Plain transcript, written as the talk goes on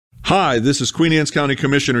Hi, this is Queen Anne's County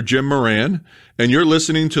Commissioner Jim Moran, and you're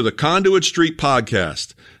listening to the Conduit Street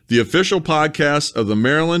Podcast, the official podcast of the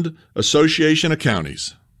Maryland Association of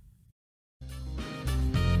Counties.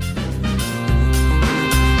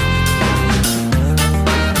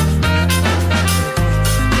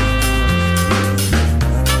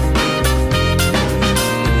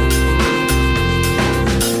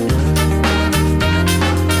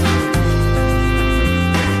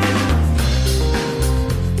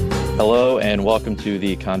 Hello and welcome to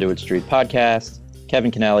the Conduit Street Podcast. Kevin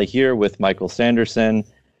Canale here with Michael Sanderson.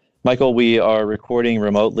 Michael, we are recording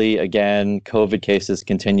remotely again. COVID cases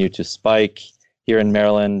continue to spike here in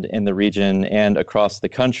Maryland, in the region, and across the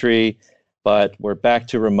country, but we're back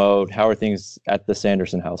to remote. How are things at the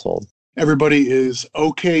Sanderson household? Everybody is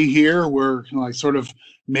okay here. We're sort of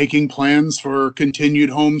making plans for continued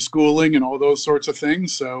homeschooling and all those sorts of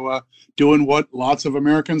things. So doing what lots of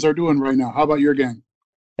Americans are doing right now. How about your gang?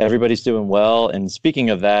 Everybody's doing well. And speaking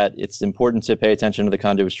of that, it's important to pay attention to the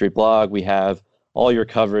Conduit Street blog. We have all your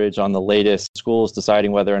coverage on the latest schools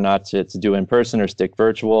deciding whether or not to do in person or stick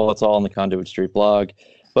virtual. It's all on the Conduit Street blog.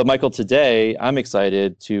 But Michael, today I'm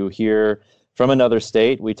excited to hear from another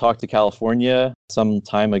state. We talked to California some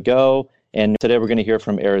time ago, and today we're going to hear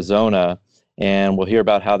from Arizona. And we'll hear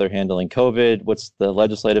about how they're handling COVID, what's the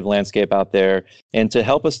legislative landscape out there. And to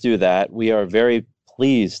help us do that, we are very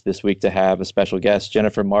pleased this week to have a special guest,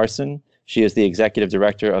 Jennifer Marson. She is the Executive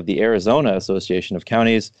Director of the Arizona Association of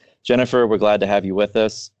Counties. Jennifer, we're glad to have you with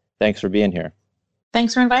us. Thanks for being here.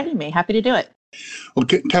 Thanks for inviting me. Happy to do it. Well,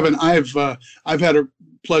 Kevin, I've had a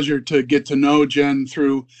pleasure to get to know Jen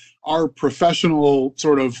through our professional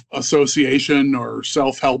sort of association or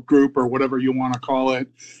self-help group or whatever you want to call it.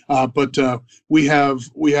 But we have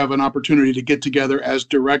an opportunity to get together as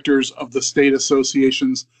directors of the state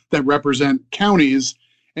associations that represent counties.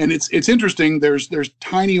 And it's interesting. There's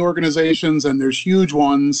tiny organizations and there's huge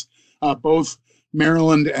ones. Both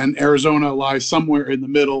Maryland and Arizona lie somewhere in the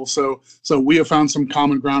middle. So we have found some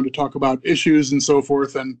common ground to talk about issues and so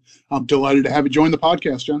forth. And I'm delighted to have you join the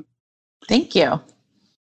podcast, Jen. Thank you.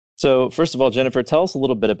 So first of all, Jennifer, tell us a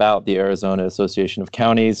little bit about the Arizona Association of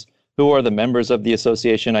Counties. Who are the members of the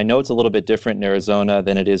association? I know it's a little bit different in Arizona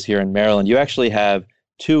than it is here in Maryland. You actually have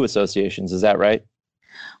two associations, is that right?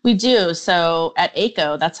 We do. So at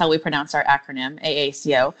AACO, that's how we pronounce our acronym,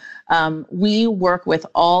 AACO. We work with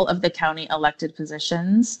all of the county elected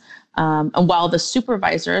positions. And while the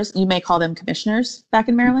supervisors, you may call them commissioners back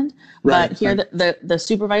in Maryland, right, but here the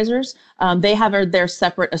supervisors, they have their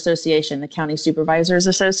separate association, the County Supervisors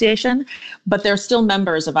Association, but they're still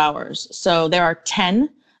members of ours. So there are 10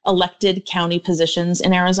 elected county positions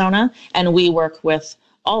in Arizona, and we work with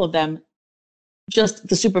all of them, just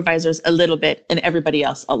the supervisors a little bit and everybody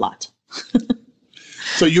else a lot.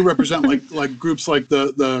 So you represent like groups like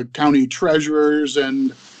the county treasurers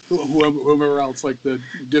and whoever else, like the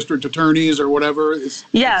district attorneys or whatever.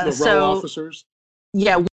 The row officers.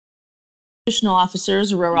 Yeah, additional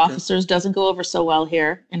officers, row officers doesn't go over so well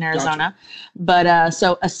here in Arizona. Gotcha. But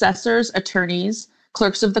so assessors, attorneys,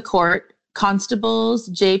 clerks of the court, constables,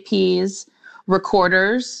 JPs,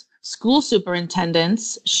 recorders, school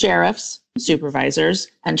superintendents, sheriffs, supervisors,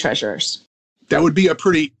 and treasurers. That would be a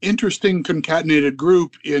pretty interesting concatenated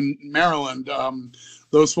group in Maryland.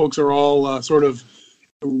 Those folks are all sort of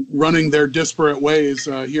running their disparate ways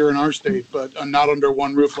here in our state, but not under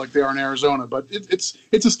one roof like they are in Arizona. But it's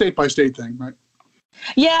a state-by-state thing, right?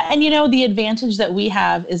 Yeah, and the advantage that we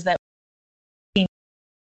have is that we're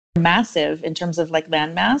massive in terms of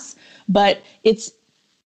land mass, but it's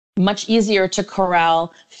much easier to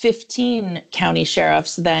corral 15 county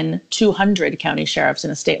sheriffs than 200 county sheriffs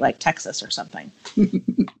in a state like Texas or something.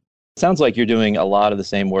 Sounds like you're doing a lot of the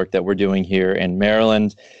same work that we're doing here in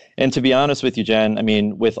Maryland. And to be honest with you, Jen, I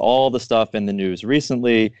mean, with all the stuff in the news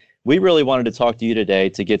recently, we really wanted to talk to you today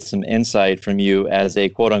to get some insight from you as a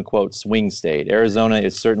quote unquote swing state. Arizona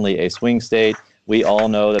is certainly a swing state. We all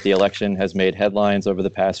know that the election has made headlines over the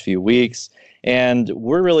past few weeks. And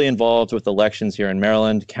we're really involved with elections here in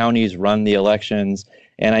Maryland. Counties run the elections.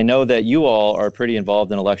 And I know that you all are pretty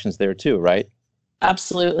involved in elections there too, right?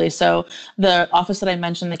 Absolutely. So the office that I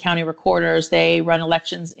mentioned, the county recorders, they run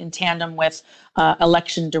elections in tandem with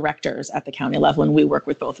election directors at the county level, and we work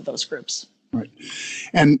with both of those groups. Right.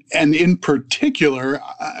 And in particular,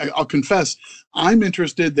 I'll confess, I'm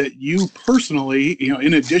interested that you personally,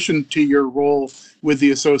 in addition to your role with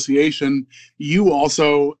the association, you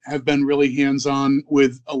also have been really hands-on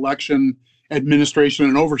with election administration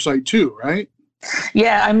and oversight too, right?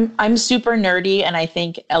 Yeah, I'm super nerdy, and I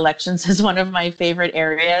think elections is one of my favorite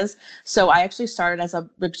areas. So I actually started as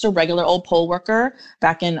just a regular old poll worker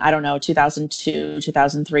back in, I don't know, 2002,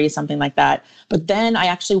 2003, something like that. But then I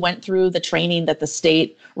actually went through the training that the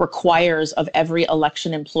state requires of every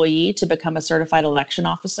election employee to become a certified election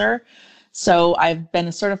officer. So I've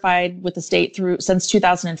been certified with the state since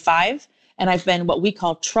 2005, and I've been what we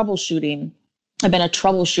call troubleshooting. I've been a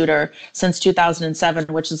troubleshooter since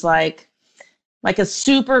 2007, which is like a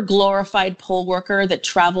super glorified poll worker that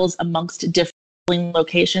travels amongst different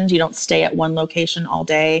locations. You don't stay at one location all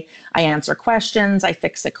day. I answer questions, I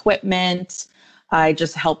fix equipment, I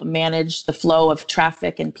just help manage the flow of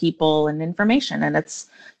traffic and people and information. And it's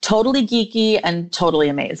totally geeky and totally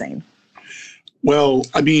amazing. Well,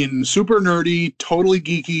 I mean, super nerdy, totally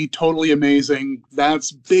geeky, totally amazing.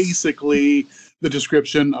 That's basically the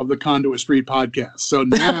description of the Conduit Street podcast. So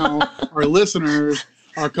now our listeners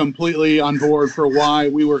are completely on board for why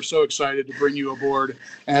we were so excited to bring you aboard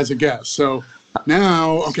as a guest. So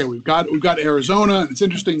now, okay, we've got Arizona, and it's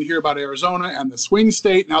interesting to hear about Arizona and the swing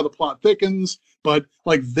state. Now the plot thickens, but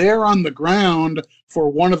like they're on the ground for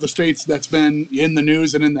one of the states that's been in the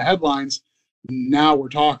news and in the headlines. Now we're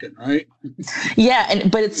talking, right? Yeah,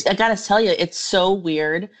 but I gotta tell you, it's so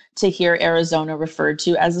weird to hear Arizona referred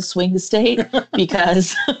to as a swing state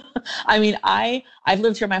because, I mean, I've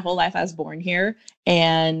lived here my whole life. I was born here,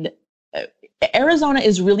 and Arizona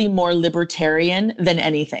is really more libertarian than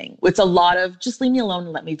anything. It's a lot of just leave me alone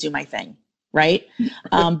and let me do my thing, right?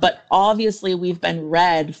 But obviously, we've been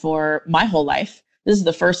red for my whole life. This is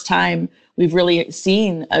the first time we've really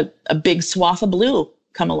seen a big swath of blue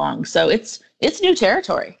come along. So it's new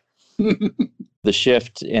territory. The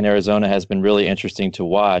shift in Arizona has been really interesting to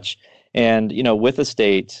watch. And, you know, with a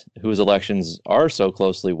state whose elections are so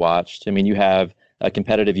closely watched, I mean, you have a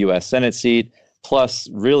competitive U.S. Senate seat, plus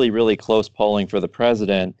really, really close polling for the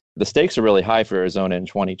president. The stakes are really high for Arizona in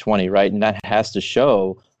 2020, right? And that has to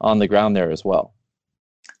show on the ground there as well.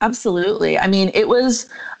 Absolutely. I mean, it was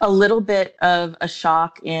a little bit of a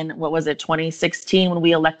shock in, 2016 when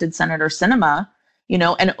we elected Senator Sinema, you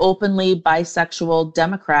know, an openly bisexual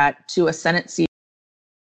Democrat to a Senate seat.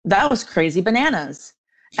 That was crazy bananas.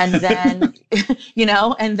 And then,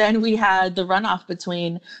 and then we had the runoff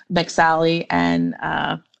between McSally and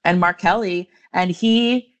Mark Kelly, and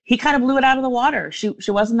he kind of blew it out of the water. She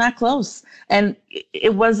wasn't that close. And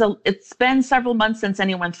it's been several months since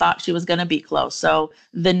anyone thought she was going to be close. So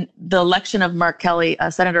the election of Mark Kelly,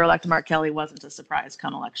 Senator-elect Mark Kelly, wasn't a surprise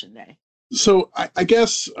come election day. So I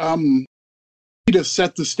guess to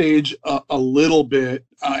set the stage a little bit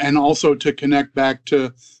and also to connect back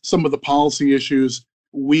to some of the policy issues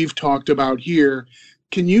we've talked about here,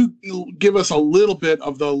 can you give us a little bit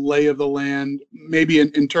of the lay of the land, maybe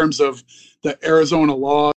in terms of the Arizona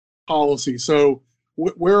law policy? So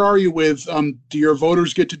where are you with, do your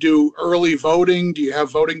voters get to do early voting? Do you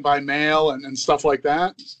have voting by mail and stuff like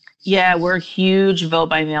that? Yeah, we're a huge vote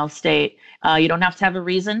by mail state. You don't have to have a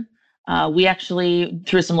reason. We actually,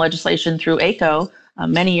 through some legislation through ACO,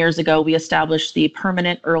 many years ago, we established the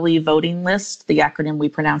Permanent Early Voting List, the acronym we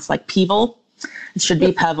pronounce like PEVL. It should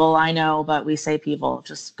be PEVL, I know, but we say PEVL,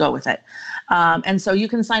 just go with it. And so you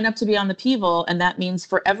can sign up to be on the PEVL, and that means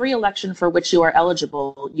for every election for which you are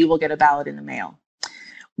eligible, you will get a ballot in the mail.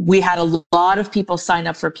 We had a lot of people sign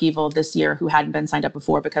up for PEVL this year who hadn't been signed up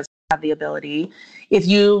before because we have the ability. If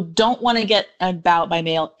you don't want to get a ballot by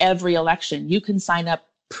mail every election, you can sign up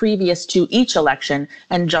previous to each election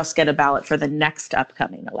and just get a ballot for the next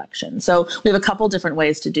upcoming election. So we have a couple different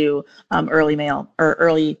ways to do early mail or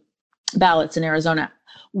early ballots in Arizona.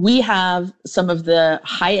 We have some of the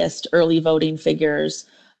highest early voting figures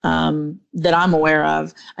that I'm aware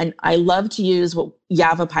of. And I love to use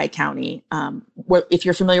Yavapai County, where, if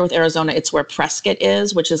you're familiar with Arizona, it's where Prescott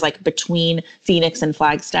is, which is like between Phoenix and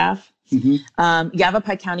Flagstaff. Mm-hmm.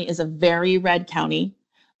 Yavapai County is a very red county,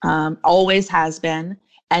 always has been.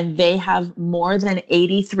 And they have more than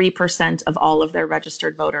 83% of all of their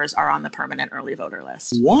registered voters are on the permanent early voter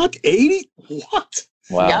list. What? 80? What?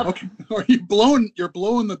 Wow. Yep. Okay. Are you're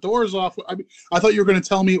blowing the doors off? I thought you were going to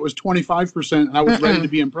tell me it was 25%, and I was ready to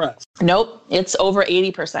be impressed. Nope, it's over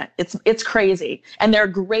 80%. It's crazy. And they're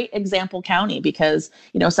a great example county because,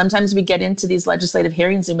 sometimes we get into these legislative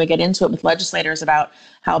hearings and we get into it with legislators about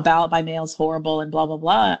how ballot by mail is horrible and blah, blah,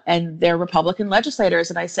 blah. And they're Republican legislators.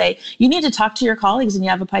 And I say, you need to talk to your colleagues in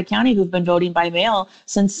Yavapai County who've been voting by mail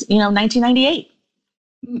since, 1998.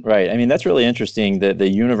 Right. I mean, that's really interesting that the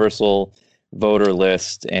universal voter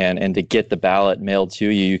list and to get the ballot mailed to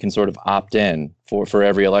you, you can sort of opt in for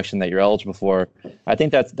every election that you're eligible for. I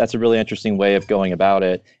think that's a really interesting way of going about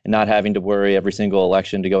it and not having to worry every single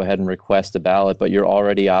election to go ahead and request a ballot, but you're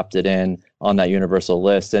already opted in on that universal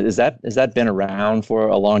list. Has that been around for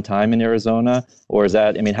a long time in Arizona, or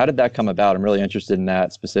how did that come about? I'm really interested in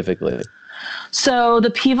that specifically. So the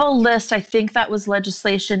PIVO list, I think that was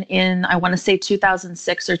legislation in, I want to say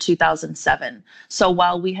 2006 or 2007. So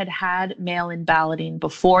while we had mail-in balloting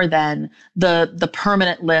before then, the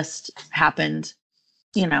permanent list happened,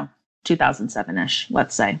 2007-ish,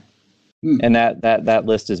 let's say. And that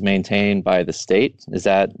list is maintained by the state? Is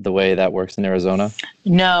that the way that works in Arizona?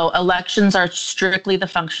 No, elections are strictly the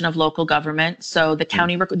function of local government. So the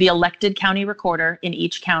elected county recorder in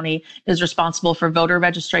each county is responsible for voter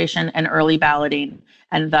registration and early balloting,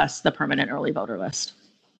 and thus the permanent early voter list.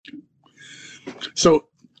 So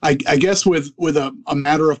I guess with a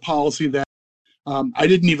matter of policy that I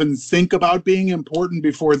didn't even think about being important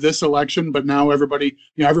before this election, but now everybody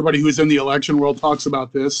who's in the election world talks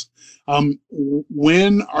about this.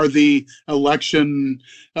 When are the election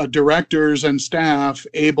directors and staff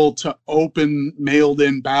able to open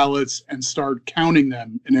mailed-in ballots and start counting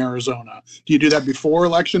them in Arizona? Do you do that before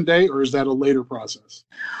election day, or is that a later process?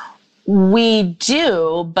 We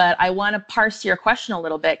do, but I want to parse your question a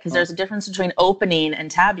little bit because there's a difference between opening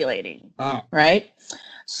and tabulating, right?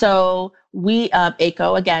 So we,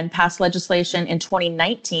 ACO, again, passed legislation in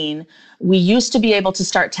 2019. We used to be able to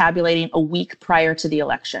start tabulating a week prior to the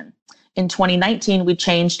election. In 2019, we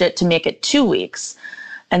changed it to make it 2 weeks.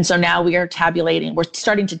 And so now we're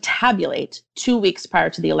starting to tabulate 2 weeks prior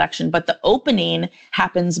to the election, but the opening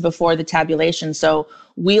happens before the tabulation. So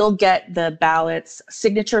we'll get the ballots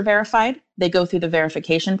signature verified. They go through the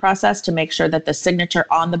verification process to make sure that the signature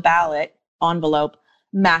on the ballot envelope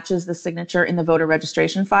matches the signature in the voter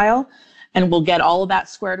registration file. And we'll get all of that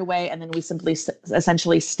squared away. And then we simply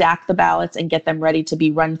essentially stack the ballots and get them ready to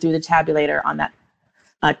be run through the tabulator on that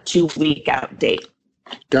 2 week out date.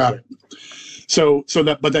 Got it.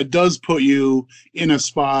 But that does put you in a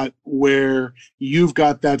spot where you've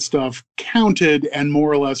got that stuff counted and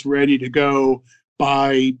more or less ready to go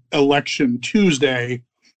by election Tuesday,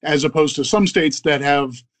 as opposed to some states that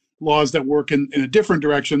have laws that work in a different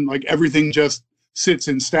direction, like everything just sits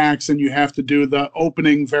in stacks and you have to do the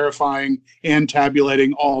opening, verifying, and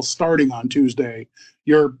tabulating all starting on Tuesday.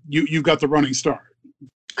 You've got the running start.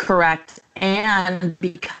 Correct. And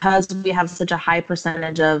because we have such a high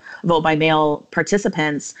percentage of vote by mail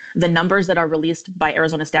participants, the numbers that are released by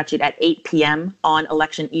Arizona statute at 8 p.m. on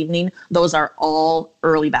election evening, those are all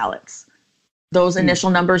early ballots. Those initial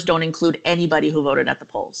numbers don't include anybody who voted at the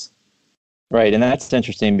polls. Right. And that's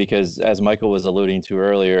interesting because, as Michael was alluding to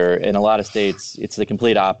earlier, in a lot of states, it's the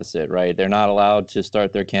complete opposite, right? They're not allowed to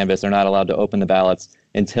start their canvass. They're not allowed to open the ballots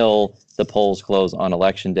until the polls close on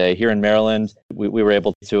election day. Here in Maryland, we were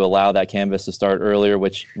able to allow that canvass to start earlier,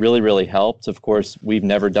 which really, really helped. Of course, we've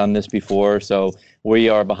never done this before, so we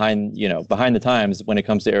are behind the times when it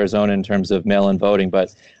comes to Arizona in terms of mail-in voting.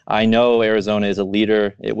 But I know Arizona is a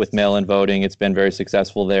leader with mail-in voting. It's been very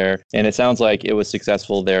successful there, and it sounds like it was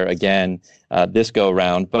successful there again this go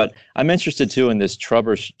around. But I'm interested too in this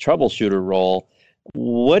troubleshooter role.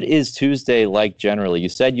 What is Tuesday like generally? You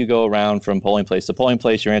said you go around from polling place to polling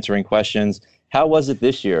place, you're answering questions. How was it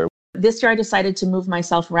this year? This year I decided to move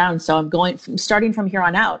myself around. So starting from here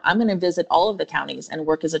on out, I'm going to visit all of the counties and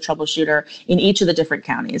work as a troubleshooter in each of the different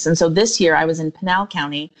counties. And so this year I was in Pinal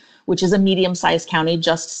County, which is a medium-sized county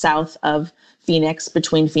just south of Phoenix,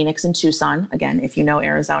 between Phoenix and Tucson. Again, if you know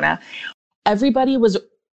Arizona, everybody was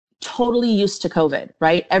totally used to COVID,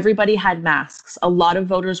 right? Everybody had masks. A lot of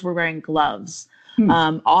voters were wearing gloves.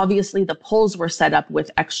 Obviously, the polls were set up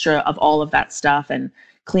with extra of all of that stuff and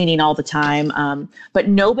cleaning all the time. But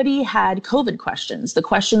nobody had COVID questions. The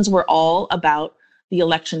questions were all about the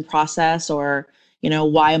election process or,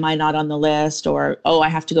 why am I not on the list? Or, I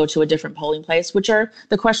have to go to a different polling place, which are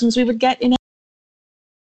the questions we would get in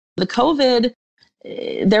the COVID.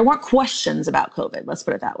 There weren't questions about COVID. Let's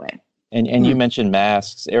put it that way. And you mentioned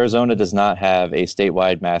masks. Arizona does not have a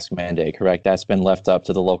statewide mask mandate, correct? That's been left up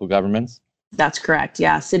to the local governments? That's correct.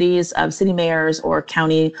 Yeah, city mayors or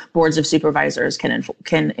county boards of supervisors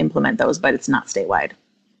can implement those, but it's not statewide.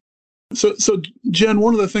 So Jen,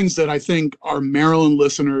 one of the things that I think our Maryland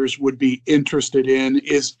listeners would be interested in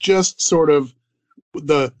is just sort of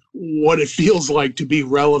what it feels like to be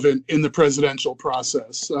relevant in the presidential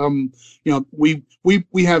process. We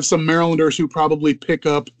have some Marylanders who probably pick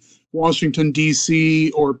up Washington,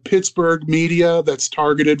 D.C. or Pittsburgh media that's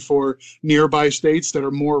targeted for nearby states that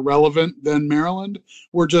are more relevant than Maryland.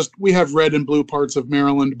 We have red and blue parts of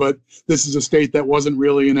Maryland, but this is a state that wasn't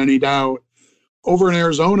really in any doubt. Over in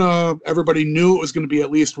Arizona, everybody knew it was going to be at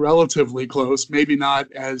least relatively close, maybe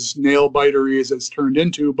not as nail-bitery as it's turned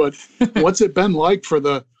into, but what's it been like for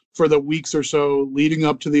the weeks or so leading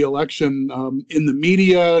up to the election in the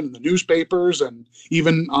media and the newspapers and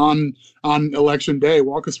even on election day?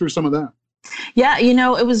 Walk us through some of that. Yeah,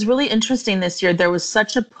 it was really interesting this year. There was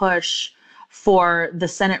such a push for the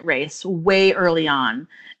Senate race way early on.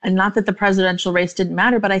 And not that the presidential race didn't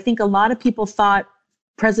matter, but I think a lot of people thought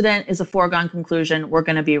president is a foregone conclusion. We're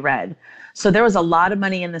going to be red. So there was a lot of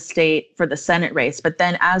money in the state for the Senate race. But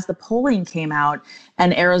then as the polling came out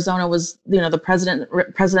and Arizona was,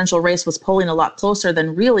 the presidential race was polling a lot closer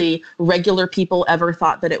than really regular people ever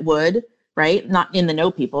thought that it would, right? Not in the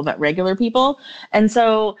know people, but regular people. And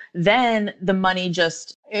so then the money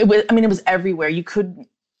it was everywhere. You could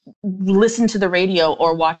listen to the radio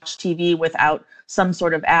or watch TV without some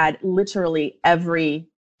sort of ad. Literally every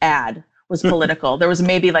ad was political. There was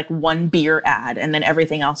maybe like one beer ad, and then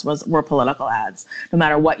everything else were political ads, no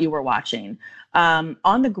matter what you were watching.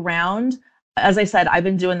 On the ground, as I said, I've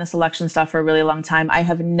been doing this election stuff for a really long time. I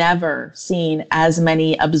have never seen as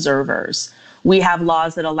many observers. We have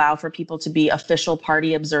laws that allow for people to be official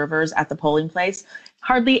party observers at the polling place.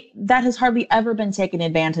 That has hardly ever been taken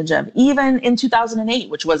advantage of, even in 2008,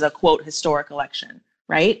 which was a quote historic election,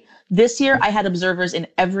 right? This year, I had observers in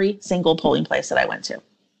every single polling place that I went to.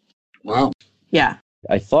 Wow. Yeah.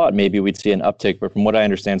 I thought maybe we'd see an uptick, but from what I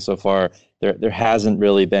understand so far, there hasn't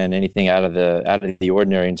really been anything out of the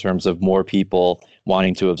ordinary in terms of more people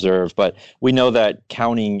wanting to observe. But we know that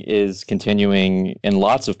counting is continuing in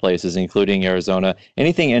lots of places, including Arizona.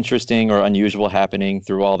 Anything interesting or unusual happening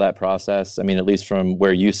through all that process? I mean, at least from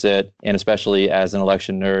where you sit, and especially as an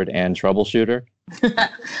election nerd and troubleshooter?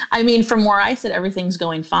 I mean, from where I sit, everything's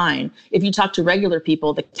going fine. If you talk to regular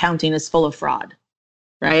people, the counting is full of fraud,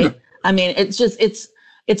 right? I mean,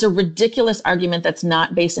 it's a ridiculous argument that's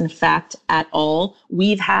not based in fact at all.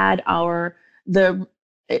 We've had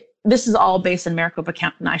this is all based in Maricopa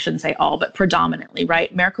County. I shouldn't say all, but predominantly,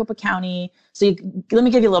 right? Maricopa County. Let me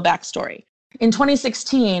give you a little backstory. In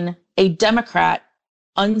 2016, a Democrat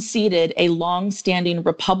unseated a long-standing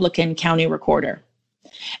Republican county recorder.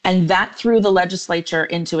 And that threw the legislature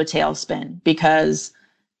into a tailspin because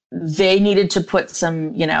they needed to put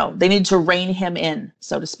they needed to rein him in,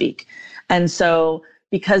 so to speak. And so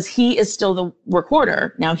because he is still the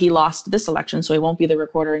recorder, now he lost this election, so he won't be the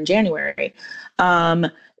recorder in January.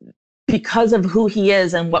 Because of who he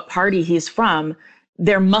is and what party he's from,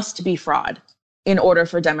 there must be fraud in order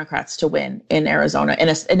for Democrats to win in Arizona, and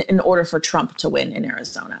in order for Trump to win in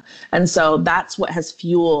Arizona. And so that's what has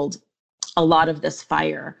fueled a lot of this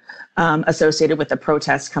fire associated with the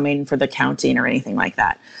protests coming for the counting or anything like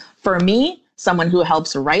that. For me, someone who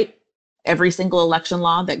helps write every single election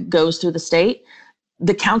law that goes through the state,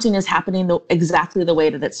 the counting is happening exactly the way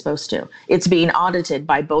that it's supposed to. It's being audited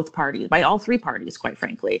by both parties, by all three parties, quite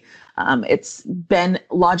frankly. It's been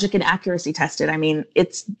logic and accuracy tested. I mean,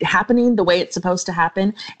 it's happening the way it's supposed to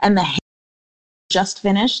happen. And the just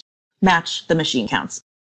finished match the machine counts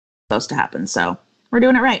supposed to happen. So we're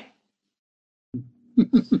doing it right.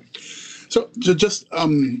 So just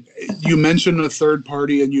you mentioned a third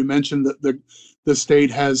party, and you mentioned that the state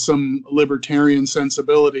has some libertarian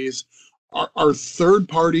sensibilities. Are third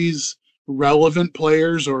parties relevant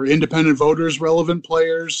players, or independent voters relevant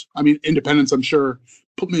players? I mean, independents, I'm sure,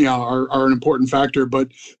 are an important factor, but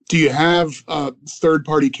do you have third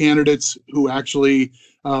party candidates who actually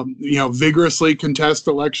vigorously contest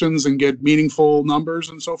elections and get meaningful numbers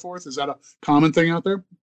and so forth? Is that a common thing out there?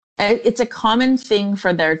 It's a common thing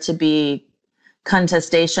for there to be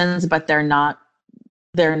contestations, but they're not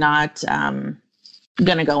going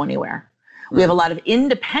to go anywhere. Right. We have a lot of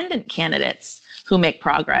independent candidates who make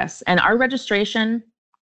progress, and our registration,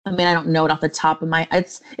 I mean, I don't know it off the top of my,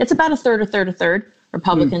 it's about a third,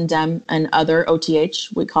 Republican, Dem, and other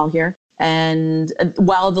OTH we call here. And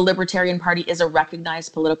while the Libertarian Party is a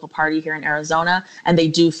recognized political party here in Arizona, and they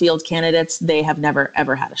do field candidates, they have never,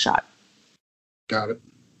 ever had a shot. Got it.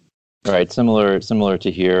 All right, similar to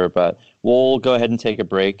here, but we'll go ahead and take a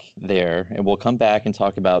break there, and we'll come back and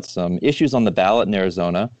talk about some issues on the ballot in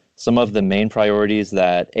Arizona, some of the main priorities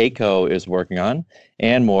that ACO is working on,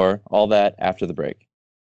 and more, all that after the break.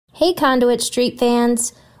 Hey, Conduit Street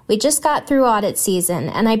fans. We just got through audit season,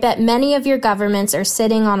 and I bet many of your governments are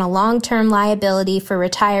sitting on a long-term liability for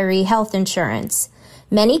retiree health insurance.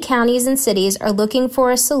 Many counties and cities are looking for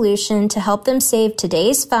a solution to help them save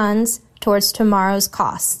today's funds towards tomorrow's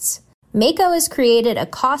costs. MACo has created a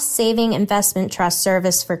cost-saving investment trust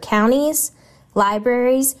service for counties,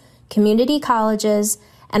 libraries, community colleges,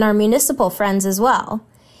 and our municipal friends as well.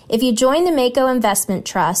 If you join the MACo Investment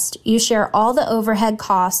Trust, you share all the overhead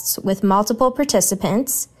costs with multiple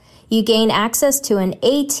participants, you gain access to an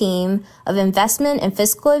A-team of investment and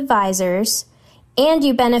fiscal advisors, and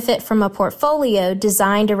you benefit from a portfolio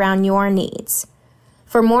designed around your needs.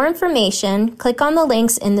 For more information, click on the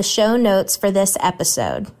links in the show notes for this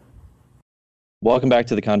episode. Welcome back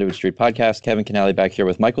to the Conduit Street Podcast. Kevin Canale back here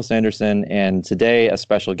with Michael Sanderson, and today a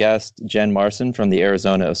special guest, Jen Marson from the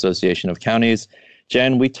Arizona Association of Counties.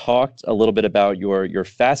 Jen, we talked a little bit about your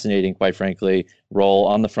fascinating, quite frankly, role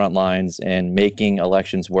on the front lines and making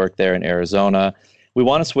elections work there in Arizona. We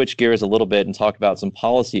want to switch gears a little bit and talk about some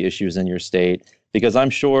policy issues in your state, because I'm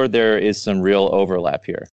sure there is some real overlap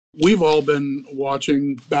here. We've all been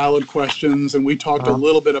watching ballot questions, and we talked a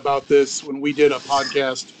little bit about this when we did a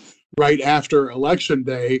podcast right after Election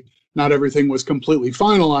Day. Not everything was completely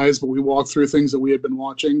finalized, but we walked through things that we had been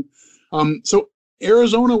watching. So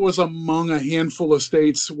Arizona was among a handful of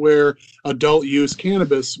states where adult use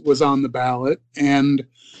cannabis was on the ballot. And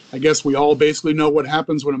I guess we all basically know what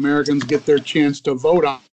happens when Americans get their chance to vote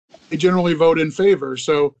on it. They generally vote in favor.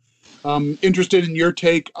 So interested in your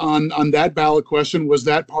take on that ballot question. Was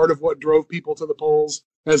that part of what drove people to the polls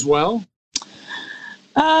as well?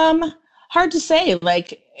 Hard to say.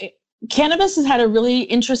 Cannabis has had a really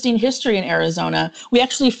interesting history in Arizona. We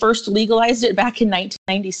actually first legalized it back in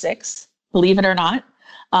 1996, believe it or not,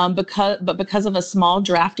 because of a small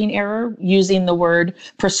drafting error using the word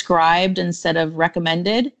prescribed instead of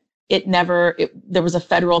recommended. There was a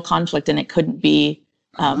federal conflict and it couldn't be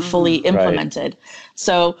fully implemented. Right.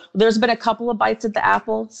 So there's been a couple of bites at the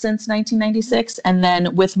apple since 1996, and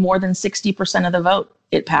then with more than 60% of the vote,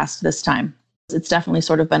 it passed this time. It's definitely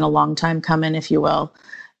sort of been a long time coming, if you will.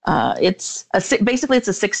 It's a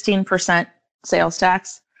 16% sales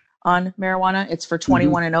tax on marijuana. It's for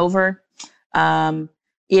 21 and over.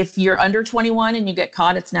 If you're under 21 and you get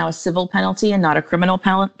caught, it's now a civil penalty and not a criminal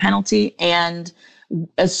penalty. And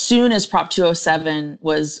as soon as Prop 207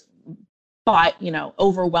 was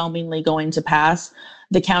overwhelmingly going to pass,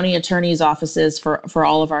 the county attorney's offices for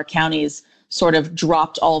all of our counties sort of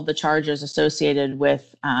dropped all of the charges associated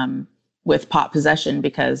with pot possession,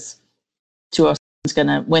 because 207 is going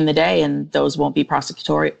to win the day and those won't be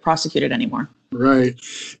prosecuted anymore. Right.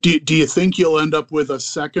 Do you think you'll end up with a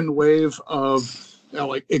second wave of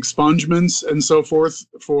expungements and so forth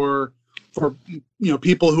for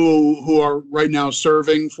people who are right now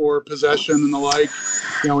serving for possession and the like,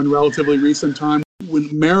 in relatively recent time? When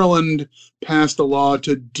Maryland passed a law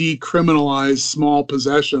to decriminalize small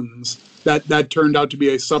possessions, that turned out to be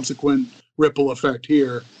a subsequent ripple effect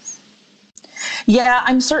here. Yeah,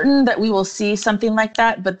 I'm certain that we will see something like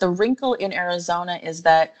that. But the wrinkle in Arizona is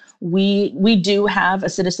that we do have a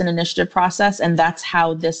citizen initiative process, and that's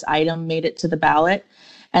how this item made it to the ballot.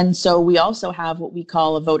 And so we also have what we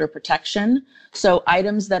call a voter protection. So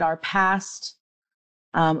items that are passed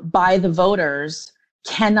by the voters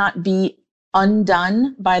cannot be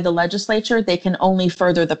undone by the legislature. They can only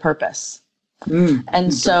further the purpose.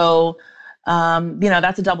 And so,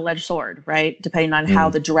 that's a double-edged sword, right? Depending on how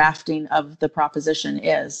the drafting of the proposition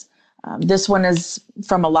is. This one is,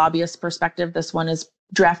 from a lobbyist perspective, this one is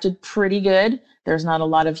drafted pretty good. There's not a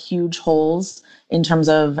lot of huge holes in terms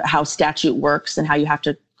of how statute works and how you have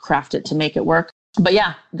to craft it to make it work. But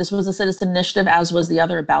yeah, this was a citizen initiative, as was the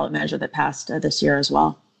other ballot measure that passed this year as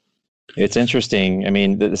well. It's interesting. I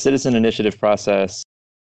mean, the citizen initiative process,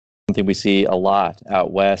 something we see a lot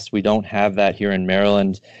out west. We don't have that here in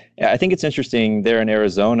Maryland. I think it's interesting there in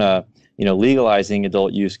Arizona, legalizing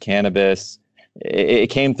adult use cannabis. It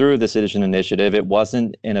came through the citizen initiative. It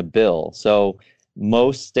wasn't in a bill. So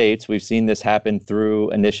most states, we've seen this happen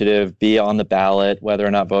through initiative, be on the ballot, whether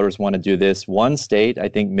or not voters want to do this. One state, I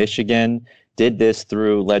think Michigan, did this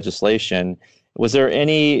through legislation. Was there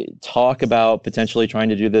any talk about potentially trying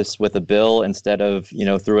to do this with a bill instead of,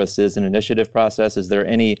 through a citizen initiative process? Is there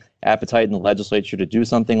any appetite in the legislature to do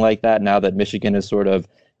something like that now that Michigan has sort of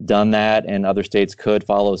done that and other states could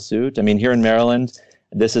follow suit? I mean, here in Maryland,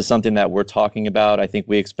 this is something that we're talking about. I think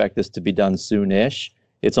we expect this to be done soon-ish.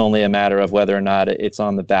 It's only a matter of whether or not it's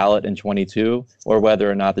on the ballot in 22 or whether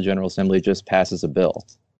or not the General Assembly just passes a bill.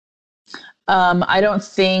 I don't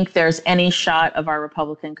think there's any shot of our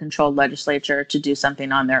Republican-controlled legislature to do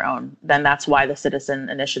something on their own. Then that's why the citizen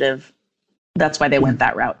initiative, that's why they went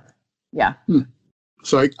that route. Yeah.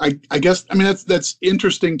 So I guess, that's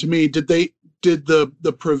interesting to me. Did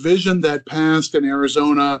the provision that passed in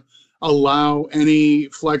Arizona allow any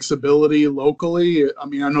flexibility locally? I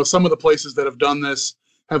mean, I know some of the places that have done this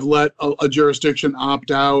have let a jurisdiction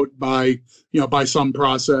opt out by some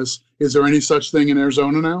process. Is there any such thing in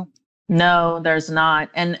Arizona now? No, there's not.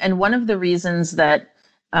 And one of the reasons that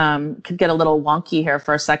could get a little wonky here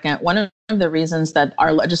for a second, one of the reasons that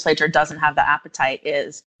our legislature doesn't have the appetite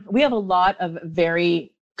is we have a lot of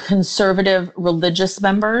very conservative religious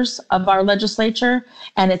members of our legislature,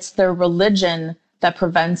 and it's their religion that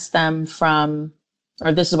prevents them from,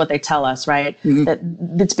 or this is what they tell us, right? Mm-hmm. That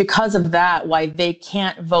it's because of that why they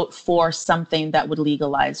can't vote for something that would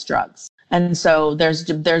legalize drugs. And so there's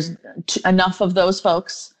enough of those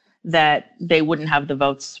folks that they wouldn't have the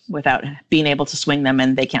votes without being able to swing them,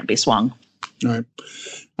 and they can't be swung. All right.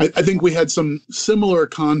 I think we had some similar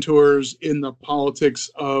contours in the politics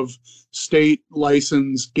of state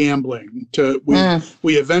licensed gambling.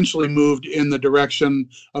 We eventually moved in the direction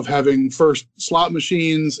of having first slot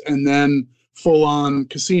machines and then full-on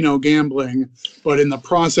casino gambling. But in the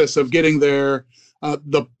process of getting there,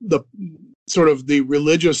 the sort of the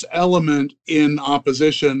religious element in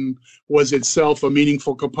opposition was itself a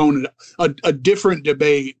meaningful component, a different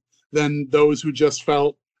debate than those who just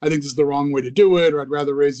felt, I think this is the wrong way to do it, or I'd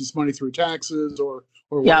rather raise this money through taxes or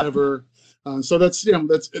whatever. Yep. So that's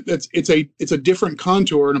it's a different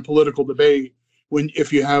contour in a political debate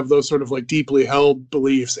if you have those sort of like deeply held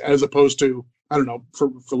beliefs, as opposed to, I don't know,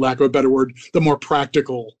 for lack of a better word, the more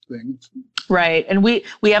practical things. Right. And we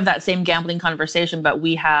have that same gambling conversation, but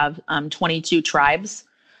we have 22 tribes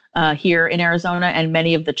here in Arizona, and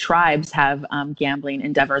many of the tribes have gambling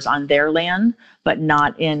endeavors on their land, but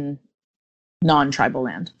not in non-tribal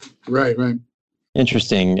land. Right.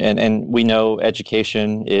 Interesting. And we know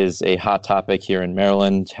education is a hot topic here in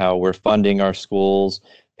Maryland, how we're funding our schools,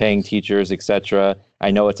 paying teachers, etc.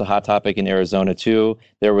 I know it's a hot topic in Arizona too.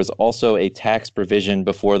 There was also a tax provision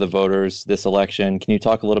before the voters this election. Can you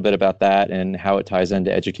talk a little bit about that and how it ties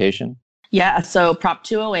into education? Yeah, so Prop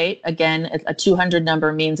 208, again, a 200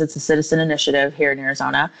 number means it's a citizen initiative here in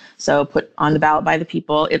Arizona. So put on the ballot by the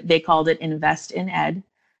people. They called it Invest in Ed,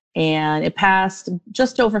 and it passed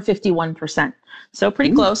just over 51%. So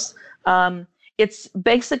pretty close. It's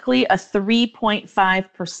basically a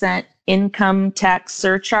 3.5% income tax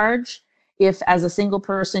surcharge if as a single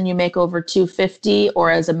person you make over $250, or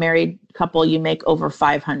as a married couple you make over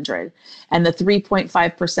 $500. And the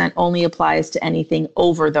 3.5% only applies to anything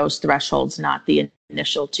over those thresholds, not the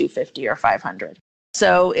initial $250 or $500.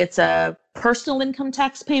 So it's a personal income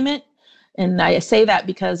tax payment. And I say that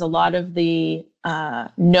because a lot of the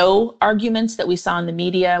no arguments that we saw in the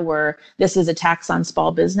media were, this is a tax on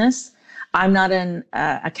small business. I'm not an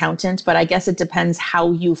accountant, but I guess it depends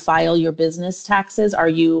how you file your business taxes. Are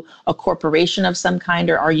you a corporation of some kind,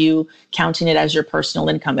 or are you counting it as your personal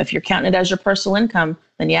income? If you're counting it as your personal income,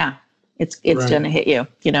 then yeah, it's right. Going to hit you,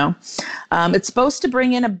 It's supposed to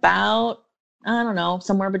bring in about, I don't know,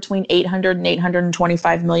 somewhere between $800 and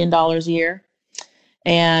 $825 million a year.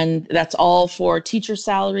 And that's all for teacher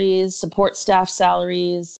salaries, support staff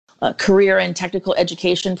salaries, career and technical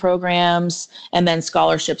education programs, and then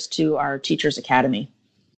scholarships to our Teachers Academy.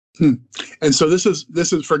 And so this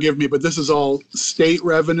is, forgive me, but this is all state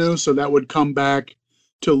revenue. So that would come back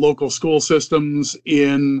to local school systems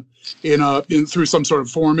in through some sort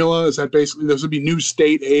of formula. Is that basically, this would be new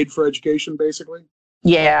state aid for education, basically?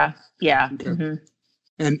 Yeah. Okay. Mm-hmm.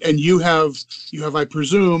 And you have, I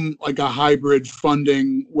presume, like a hybrid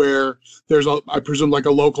funding where there's I presume like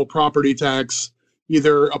a local property tax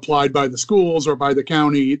either applied by the schools or by the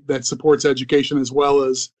county that supports education as well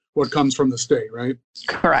as what comes from the state, right?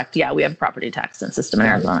 Correct. Yeah, we have a property tax system in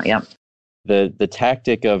Arizona. Yeah. The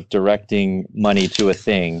tactic of directing money to a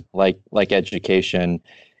thing like education,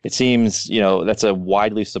 it seems, that's a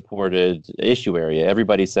widely supported issue area.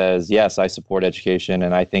 Everybody says, yes, I support education,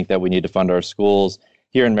 and I think that we need to fund our schools.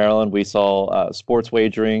 Here in Maryland, we saw sports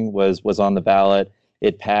wagering was on the ballot.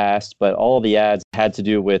 It passed, but all of the ads had to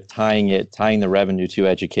do with tying the revenue to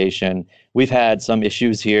education. We've had some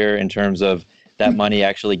issues here in terms of that money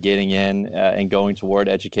actually getting in and going toward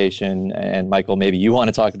education. And Michael, maybe you want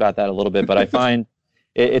to talk about that a little bit, but I find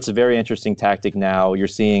it's a very interesting tactic now. You're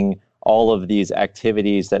seeing all of these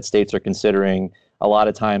activities that states are considering. A lot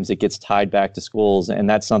of times it gets tied back to schools, and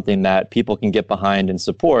that's something that people can get behind and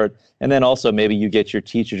support. And then also maybe you get your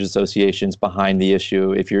teachers associations behind the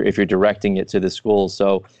issue if you're directing it to the schools.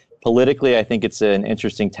 So politically, I think it's an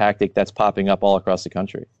interesting tactic that's popping up all across the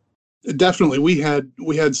country. Definitely. We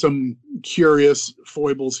had some curious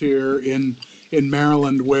foibles here in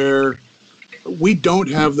Maryland where we don't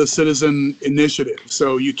have the citizen initiative.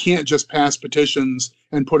 So you can't just pass petitions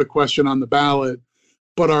and put a question on the ballot.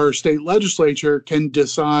 but our state legislature can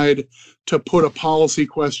decide to put a policy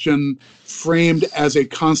question framed as a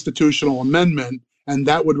constitutional amendment, and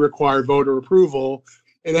that would require voter approval.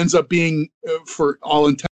 It ends up being, for all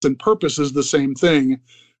intents and purposes, the same thing.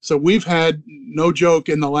 So we've had, no joke,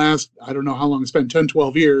 in the last, I don't know how long it's been, 10,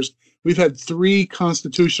 12 years, we've had 3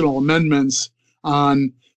 constitutional amendments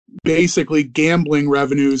on basically gambling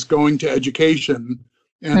revenues going to education.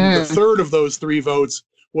 And the third of those 3 votes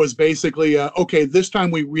was basically, okay, this time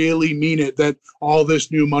we really mean it, that all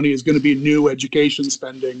this new money is going to be new education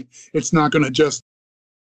spending. It's not going to just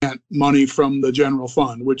get money from the general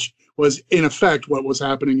fund, which was in effect what was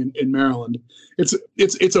happening in Maryland.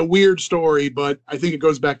 It's a weird story, but I think it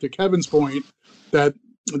goes back to Kevin's point that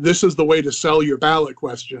this is the way to sell your ballot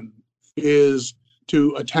question, is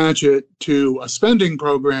to attach it to a spending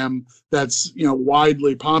program that's,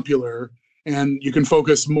 widely popular, and you can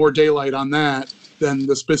focus more daylight on that than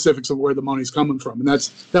the specifics of where the money's coming from. And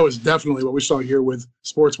that was definitely what we saw here with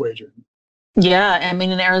sports wagering. Yeah, I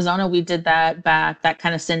mean, in Arizona, we did that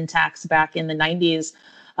kind of syntax back in the 90s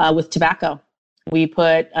with tobacco. We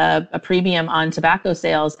put a premium on tobacco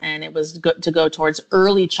sales, and it was to go towards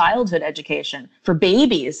early childhood education for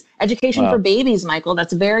babies. Education for babies, Michael,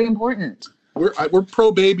 that's very important. We're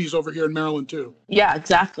pro babies over here in Maryland too. Yeah,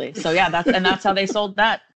 exactly. So yeah, that's how they sold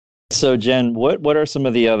that. So Jen, what are some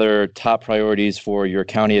of the other top priorities for your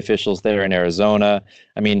county officials there in Arizona?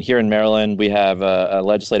 I mean, here in Maryland, we have a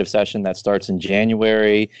legislative session that starts in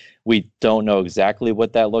January. We don't know exactly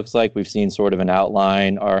what that looks like. We've seen sort of an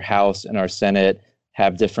outline. Our House and our Senate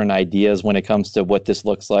have different ideas when it comes to what this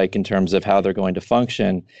looks like in terms of how they're going to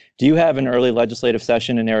function. Do you have an early legislative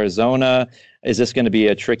session in Arizona? Is this going to be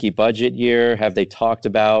a tricky budget year? Have they talked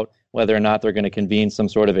about whether or not they're going to convene some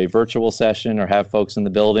sort of a virtual session or have folks in the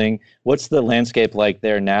building? What's the landscape like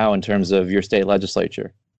there now in terms of your state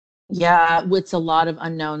legislature? Yeah, it's a lot of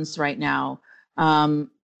unknowns right now.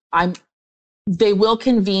 They will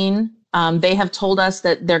convene. They have told us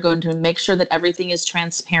that they're going to make sure that everything is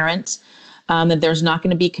transparent, that there's not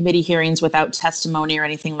going to be committee hearings without testimony or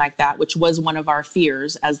anything like that, which was one of our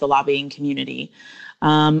fears as the lobbying community.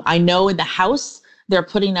 I know in the House, they're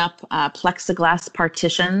putting up plexiglass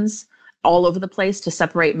partitions all over the place to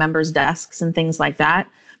separate members' desks and things like that.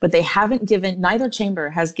 But they haven't neither chamber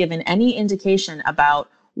has given any indication about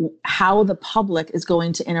how the public is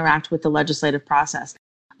going to interact with the legislative process.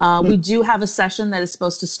 We do have a session that is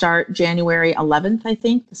supposed to start January 11th, I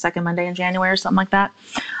think, the second Monday in January or something like that.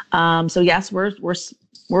 So yes,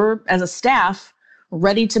 we're as a staff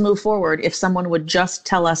ready to move forward. If someone would just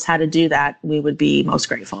tell us how to do that, we would be most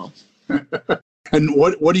grateful. And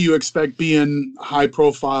what do you expect being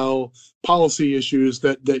high-profile policy issues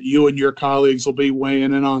that you and your colleagues will be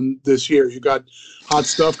weighing in on this year? You got hot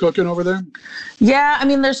stuff cooking over there? Yeah, I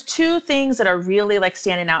mean, there's 2 things that are really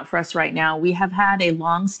standing out for us right now. We have had a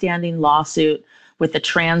long-standing lawsuit with the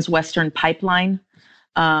Trans-Western Pipeline.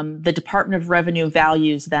 The Department of Revenue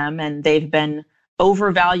values them, and they've been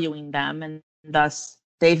overvaluing them, and thus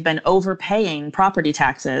they've been overpaying property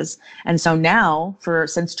taxes. And so now,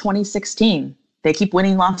 since 2016, they keep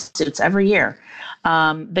winning lawsuits every year.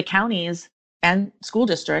 The counties and school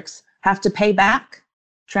districts have to pay back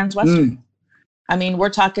Trans-Western. I mean, we're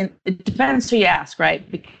talking, it depends who you ask, right?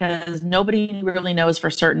 Because nobody really knows for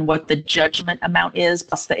certain what the judgment amount is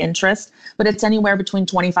plus the interest, but it's anywhere between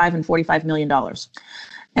 $25 and $45 million.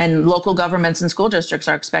 And local governments and school districts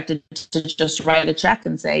are expected to just write a check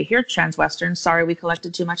and say, here, Trans-Western, sorry, we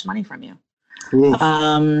collected too much money from you.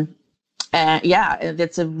 Yeah,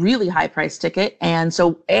 it's a really high price ticket. And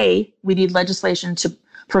so A, we need legislation to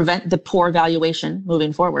prevent the poor valuation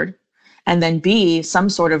moving forward. And then B, some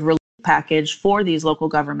sort of relief package for these local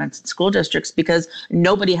governments and school districts, because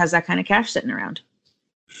nobody has that kind of cash sitting around.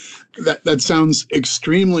 That sounds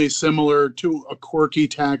extremely similar to a quirky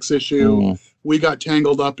tax issue we got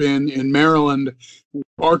tangled up in Maryland.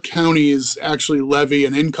 Our counties actually levy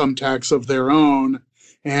an income tax of their own.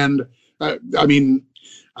 And I mean,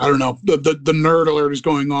 I don't know, the nerd alert is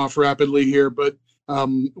going off rapidly here, but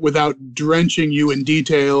without drenching you in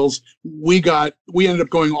details, we ended up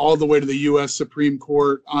going all the way to the U.S. Supreme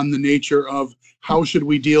Court on the nature of how should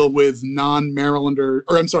we deal with Marylanders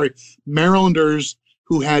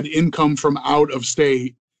who had income from out of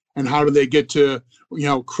state, and how do they get to,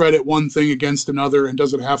 credit one thing against another, and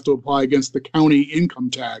does it have to apply against the county income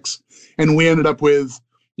tax? And we ended up with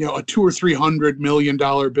a $200 or $300 million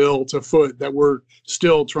bill to foot that we're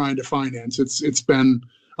still trying to finance. It's been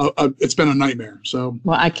a nightmare. So,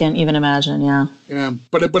 well, I can't even imagine. Yeah. Yeah.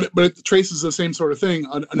 But it traces the same sort of thing.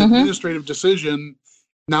 An administrative decision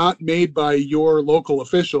not made by your local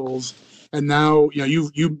officials. And now,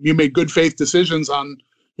 you made good faith decisions on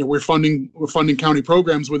we're funding county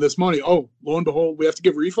programs with this money. Oh, lo and behold, we have to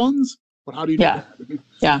give refunds. But how do you do that?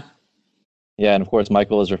 Yeah. Yeah, and of course,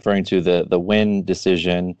 Michael is referring to the Wynne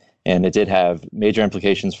decision, and it did have major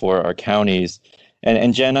implications for our counties.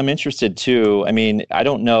 And Jen, I'm interested too. I mean, I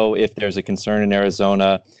don't know if there's a concern in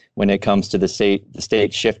Arizona when it comes to the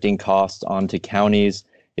state shifting costs onto counties.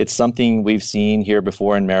 It's something we've seen here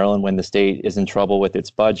before in Maryland when the state is in trouble with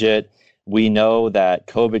its budget. We know that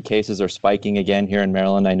COVID cases are spiking again here in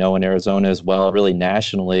Maryland. I know in Arizona as well, really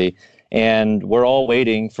nationally. And we're all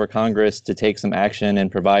waiting for Congress to take some action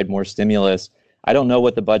and provide more stimulus. I don't know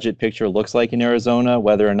what the budget picture looks like in Arizona,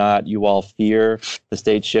 whether or not you all fear the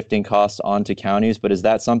state shifting costs onto counties, but is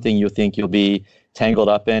that something you think you'll be tangled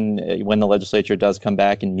up in when the legislature does come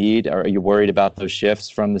back and meet? Are you worried about those shifts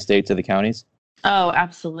from the state to the counties? Oh,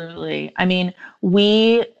 absolutely. I mean,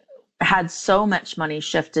 we had so much money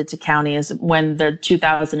shifted to counties when the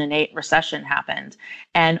 2008 recession happened.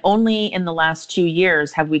 And only in the last 2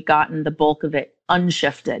 years have we gotten the bulk of it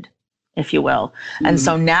unshifted, if you will. Mm-hmm. And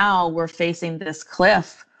so now we're facing this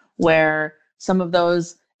cliff where some of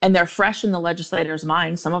those, and they're fresh in the legislators'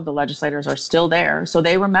 minds. Some of the legislators are still there. So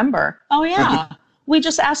they remember, oh yeah, we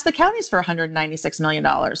just asked the counties for $196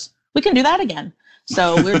 million. We can do that again.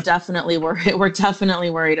 So we're definitely worried. We're definitely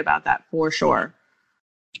worried about that for sure.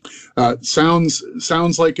 Sounds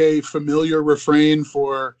like a familiar refrain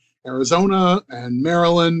for Arizona and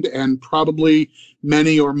Maryland and probably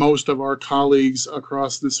many or most of our colleagues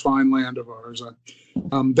across this fine land of ours.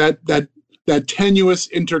 That tenuous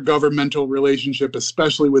intergovernmental relationship,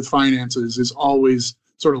 especially with finances, is always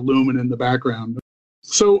sort of looming in the background.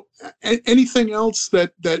 So anything else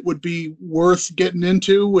that would be worth getting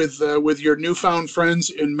into with your newfound friends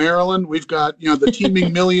in Maryland? We've got, the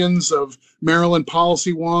teeming millions of Maryland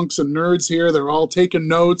policy wonks and nerds here. They're all taking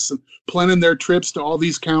notes and planning their trips to all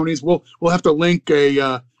these counties. We'll have to link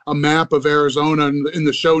a map of Arizona in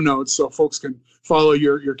the show notes so folks can follow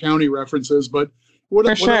your county references. But what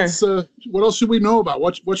else should we know about?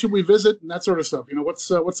 What should we visit and that sort of stuff?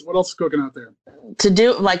 What else is cooking out there? To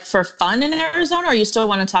do like for fun in Arizona, or you still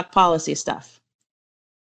want to talk policy stuff?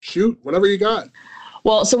 Shoot, whatever you got.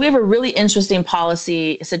 Well, so we have a really interesting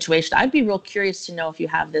policy situation. I'd be real curious to know if you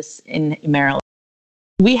have this in Maryland.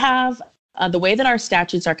 We have the way that our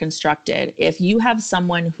statutes are constructed. If you have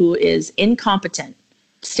someone who is incompetent,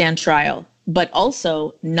 stand trial, but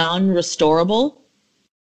also non-restorable,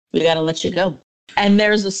 we got to let you go. And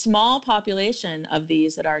there's a small population of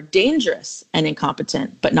these that are dangerous and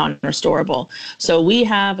incompetent, but non-restorable. So we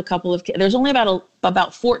have a couple of, there's only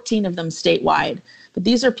about 14 of them statewide, but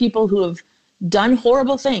these are people who have done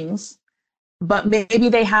horrible things, but maybe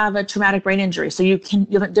they have a traumatic brain injury. So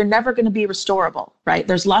they're never going to be restorable, right?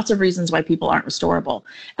 There's lots of reasons why people aren't restorable.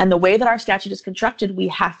 And the way that our statute is constructed, we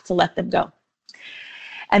have to let them go.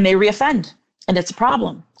 And they reoffend, and it's a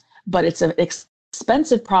problem, but it's an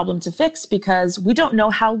expensive problem to fix because we don't know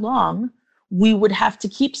how long we would have to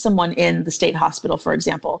keep someone in the state hospital, for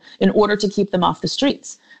example, in order to keep them off the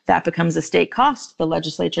streets. That becomes a state cost. The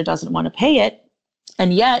legislature doesn't want to pay it.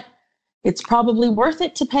 And yet it's probably worth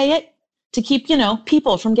it to pay it to keep,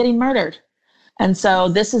 people from getting murdered. And so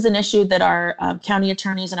this is an issue that our county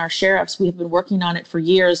attorneys and our sheriffs, we have been working on it for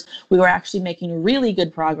years. We were actually making really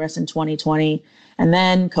good progress in 2020 and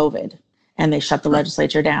then COVID. And they shut the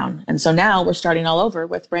legislature down. And so now we're starting all over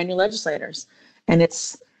with brand new legislators. And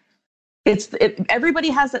everybody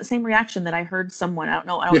has that same reaction that I heard someone, I don't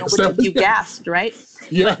know which of you gasped, right?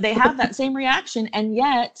 Yeah. But they have that same reaction. And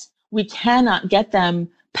yet we cannot get them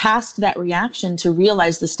past that reaction to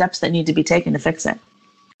realize the steps that need to be taken to fix it.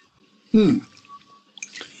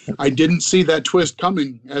 I didn't see that twist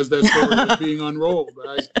coming as that story was being unrolled.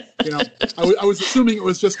 I was assuming it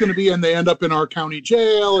was just going to be, and they end up in our county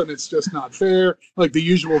jail, and it's just not fair, like the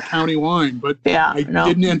usual county line. But I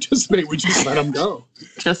didn't anticipate we just let them go.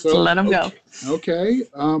 Let them go. Okay.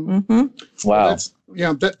 Wow.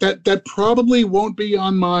 That probably won't be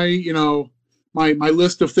on my my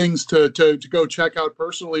list of things to go check out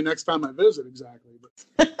personally next time I visit. Exactly.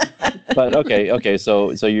 But okay.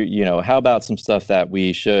 So how about some stuff that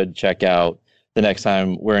we should check out the next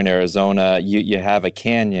time we're in Arizona? You have a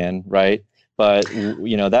canyon, right? But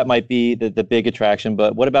that might be the big attraction.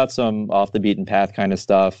 But what about some off the beaten path kind of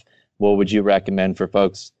stuff? What would you recommend for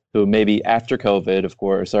folks who maybe after COVID, of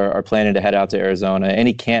course, are planning to head out to Arizona?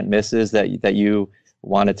 Any can't misses that you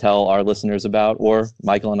want to tell our listeners about, or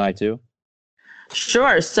Michael and I too?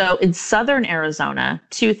 Sure. So in southern Arizona,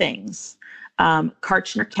 two things.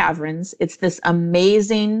 Kartchner Caverns. It's this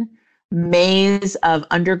amazing maze of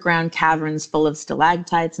underground caverns full of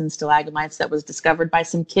stalactites and stalagmites that was discovered by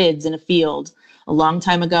some kids in a field a long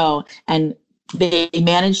time ago. And They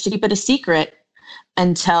managed to keep it a secret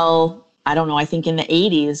until, I don't know, I think in the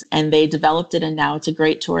 80s, and they developed it, and now it's a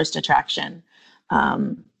great tourist attraction.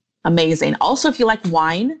 Amazing. Also, if you like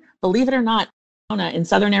wine, believe it or not, in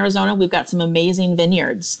Southern Arizona, we've got some amazing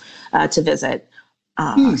vineyards to visit.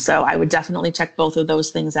 So I would definitely check both of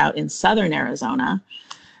those things out in Southern Arizona.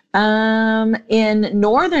 In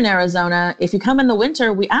Northern Arizona, if you come in the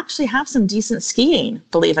winter, we actually have some decent skiing,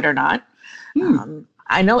 believe it or not.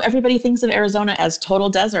 I know everybody thinks of Arizona as total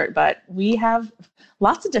desert, but we have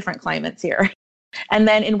lots of different climates here. And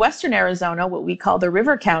then in Western Arizona, what we call the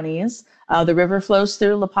river counties, the river flows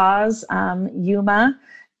through La Paz, Yuma,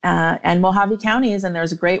 and Mojave counties, and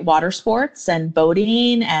there's great water sports and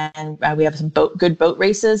boating, and we have some good boat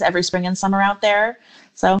races every spring and summer out there.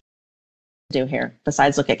 So, do here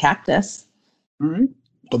besides look at cactus. All right.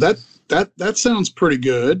 Well, that sounds pretty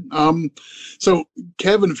good. So,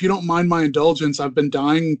 Kevin, if you don't mind my indulgence, I've been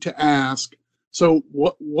dying to ask. So,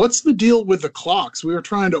 what's the deal with the clocks? We were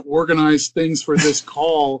trying to organize things for this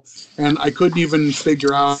call, and I couldn't even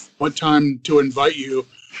figure out what time to invite you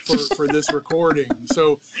for this recording.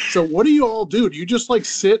 So what do you all do? Do you just like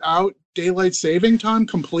sit out daylight saving time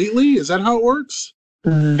completely? Is that how it works?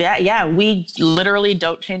 Yeah, we literally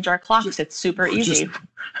don't change our clocks. It's super easy.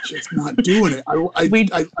 Just not doing it.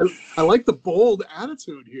 I like the bold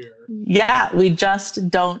attitude here. Yeah, we just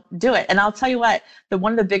don't do it. And I'll tell you what,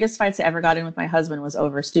 one of the biggest fights I ever got in with my husband was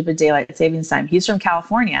over stupid daylight savings time. He's from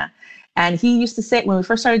California, and he used to say, when we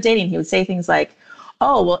first started dating, he would say things like,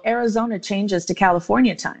 "Oh, well, Arizona changes to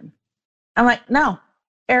California time." I'm like, "No,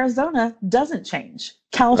 Arizona doesn't change.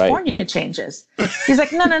 California changes." He's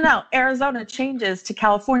like, no, Arizona changes to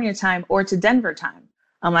California time or to Denver time.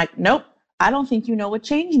 I'm like, "Nope, I don't think you know what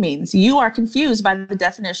change means. You are confused by the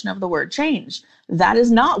definition of the word change. That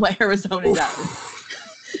is not what Arizona does."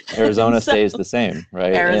 Arizona stays the same,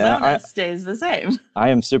 right? Arizona stays the same. I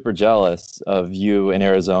am super jealous of you in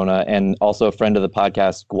Arizona, and also a friend of the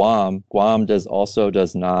podcast, Guam. Guam does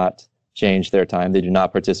not change their time. They do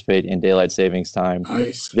not participate in daylight savings time.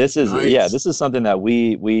 Nice. This is something that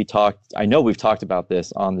we talked. I know we've talked about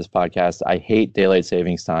this on this podcast. I hate daylight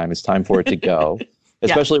savings time. It's time for it to go.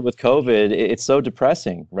 Especially with COVID, it's so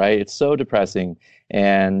depressing, right? It's so depressing.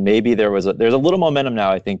 And maybe there's a little momentum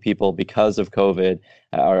now. I think people, because of COVID,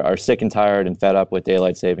 are sick and tired and fed up with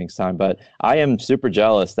daylight savings time. But I am super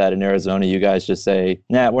jealous that in Arizona, you guys just say,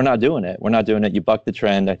 "Nah, we're not doing it. We're not doing it." You buck the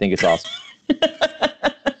trend. I think it's awesome.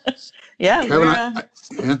 Yeah,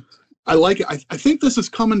 Kevin, I like it. I think this is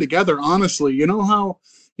coming together. Honestly, you know how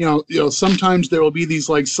sometimes there will be these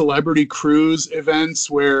like celebrity cruise events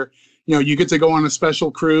where you get to go on a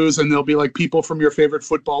special cruise and there'll be like people from your favorite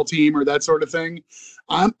football team or that sort of thing.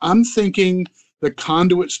 I'm thinking the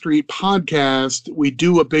Conduit Street podcast, we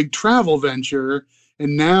do a big travel venture,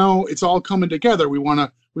 and now it's all coming together. We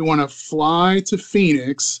want to fly to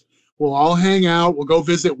Phoenix. We'll all hang out. We'll go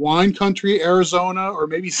visit wine country, Arizona, or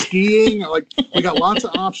maybe skiing. Like, we got lots of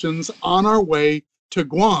options on our way to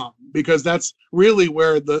Guam, because that's really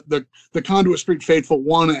where the Conduit Street faithful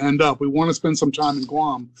want to end up. We want to spend some time in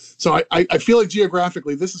Guam. So I feel like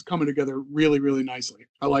geographically, this is coming together really, really nicely.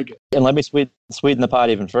 I like it. And let me sweeten the pot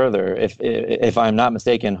even further. If I'm not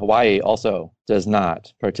mistaken, Hawaii also does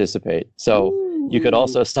not participate. So you could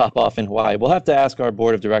also stop off in Hawaii. We'll have to ask our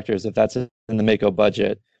board of directors if that's in the Mako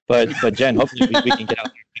budget. But Jen, hopefully we can get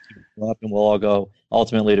out there and we'll all go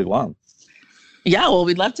ultimately to Guam. Yeah, well,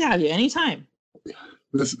 we'd love to have you anytime.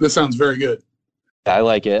 This sounds very good. I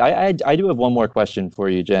like it. I do have one more question for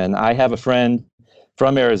you, Jen. I have a friend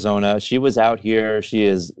from Arizona. She was out here. She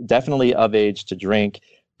is definitely of age to drink,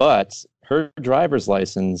 but her driver's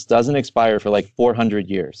license doesn't expire for like 400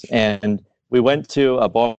 years. And we went to a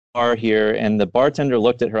bar here, and the bartender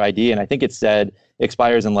looked at her ID, and I think it said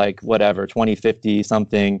expires in like whatever, 2050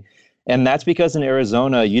 something. And that's because in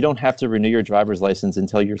Arizona, you don't have to renew your driver's license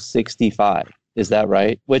until you're 65. Is that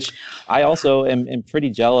right? Which I also am pretty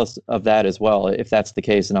jealous of that as well, if that's the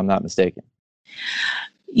case and I'm not mistaken.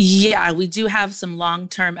 Yeah, we do have some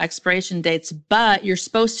long-term expiration dates, but you're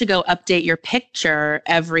supposed to go update your picture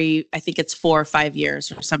every, I think it's 4 or 5 years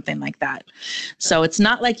or something like that. So it's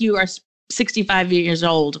not like you are 65 years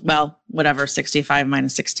old. Well, whatever 65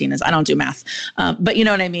 minus 16 is. I don't do math. But you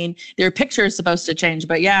know what I mean? Their picture is supposed to change.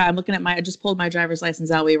 But yeah, I'm looking at I just pulled my driver's license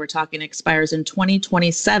out. We were talking, expires in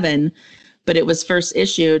 2027. But it was first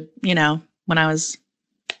issued, when I was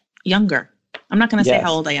younger. I'm not going to say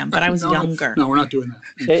how old I am, but I was younger. No, we're not doing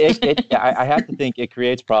that. I have to think it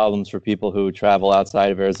creates problems for people who travel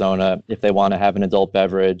outside of Arizona if they want to have an adult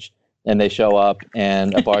beverage. and they show up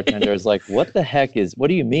and a bartender is like, what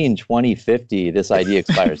do you mean 2050 this ID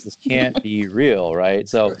expires? This can't be real, right?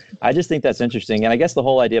 So I just think that's interesting. And I guess the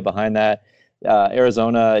whole idea behind that,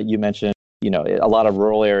 Arizona, you mentioned, a lot of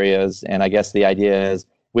rural areas. And I guess the idea is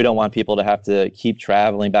we don't want people to have to keep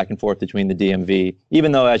traveling back and forth between the DMV,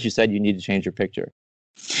 even though, as you said, you need to change your picture.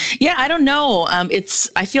 Yeah, I don't know.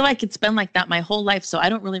 I feel like it's been like that my whole life. So I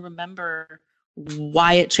don't really remember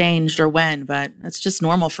why it changed or when, but it's just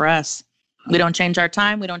normal for us. We don't change our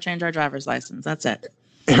time. We don't change our driver's license. That's it.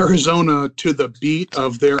 Arizona to the beat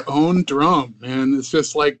of their own drum, man. It's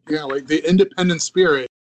just like the independent spirit.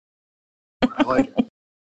 I like it.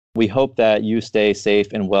 We hope that you stay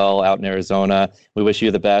safe and well out in Arizona. We wish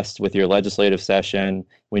you the best with your legislative session.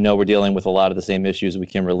 We know we're dealing with a lot of the same issues. We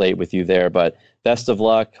can relate with you there, but best of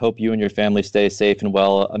luck. Hope you and your family stay safe and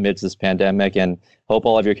well amidst this pandemic, and hope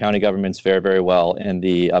all of your county governments fare very well in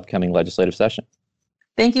the upcoming legislative session.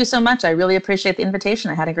 Thank you so much. I really appreciate the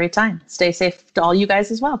invitation. I had a great time. Stay safe to all you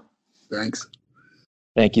guys as well. Thanks.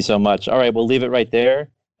 Thank you so much. All right, we'll leave it right there.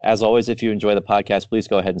 As always, if you enjoy the podcast, please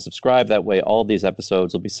go ahead and subscribe. That way, all of these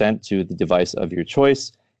episodes will be sent to the device of your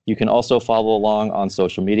choice. You can also follow along on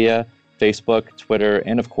social media, Facebook, Twitter,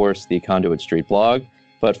 and of course, the Conduit Street blog.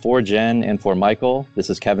 But for Jen and for Michael, this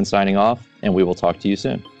is Kevin signing off, and we will talk to you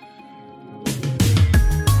soon.